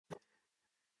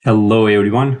Hello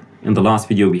everyone. In the last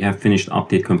video we have finished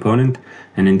update component,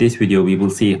 and in this video we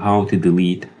will see how to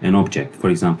delete an object,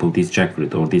 for example this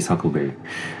jackfruit or this huckleberry.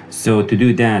 So to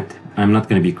do that, I'm not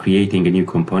going to be creating a new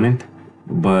component,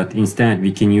 but instead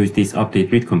we can use this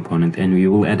update read component and we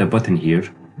will add a button here.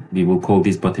 We will call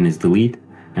this button as delete,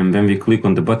 and when we click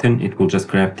on the button it will just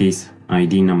grab this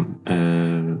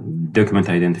document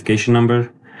identification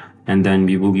number, and then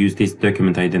we will use this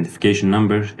document identification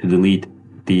number to delete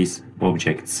these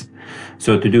objects.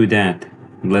 So to do that,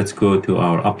 let's go to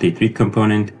our update read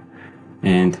component,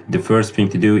 and the first thing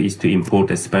to do is to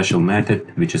import a special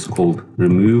method which is called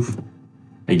remove,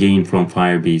 again from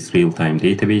Firebase Realtime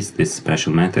database, this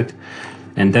special method.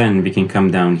 And then we can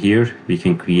come down here, we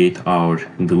can create our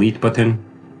delete button.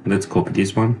 Let's copy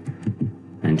this one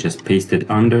and just paste it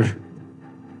under,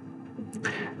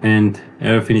 and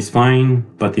everything is fine.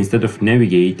 But instead of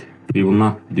navigate, we will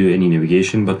not do any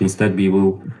navigation, but instead we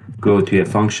will go to a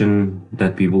function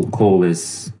that we will call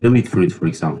as delete fruit, for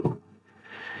example.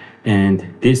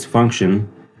 And this function,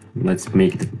 let's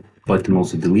make the button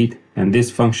also delete, and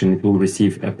this function, it will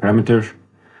receive a parameter,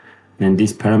 and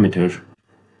this parameter,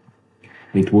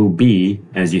 it will be,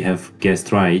 as you have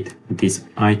guessed right, this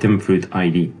item fruit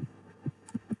ID.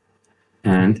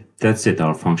 And that's it,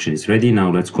 our function is ready. Now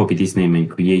let's copy this name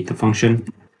and create the function.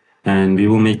 And we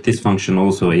will make this function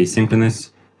also asynchronous,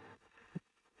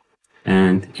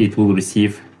 and it will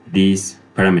receive this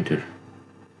parameter.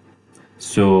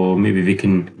 So maybe we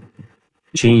can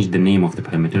change the name of the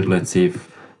parameter. Let's say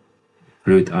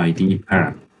fruit ID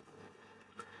para.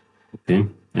 Okay,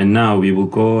 and now we will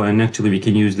go, and actually we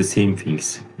can use the same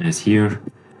things as here.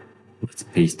 Let's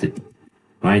paste it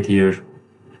right here.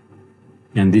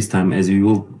 And this time, as we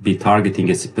will be targeting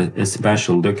a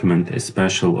special document, a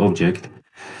special object,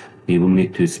 we will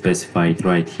need to specify it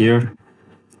right here.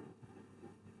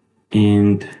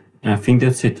 And I think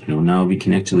that's it. Now we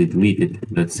can actually delete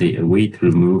it. Let's say await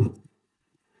remove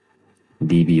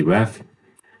dbref,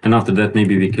 and after that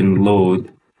maybe we can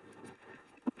reload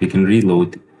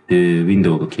the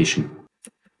window location.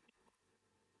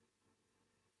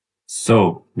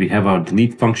 So we have our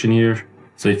delete function here.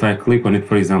 So if I click on it,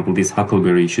 for example, this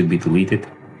huckleberry should be deleted.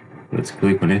 Let's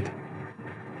click on it.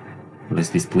 Let's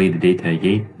display the data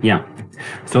again. Yeah,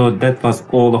 so that was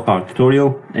all of our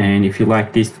tutorial, and if you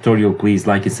like this tutorial, please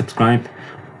like and subscribe.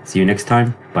 See you next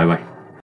time. Bye bye.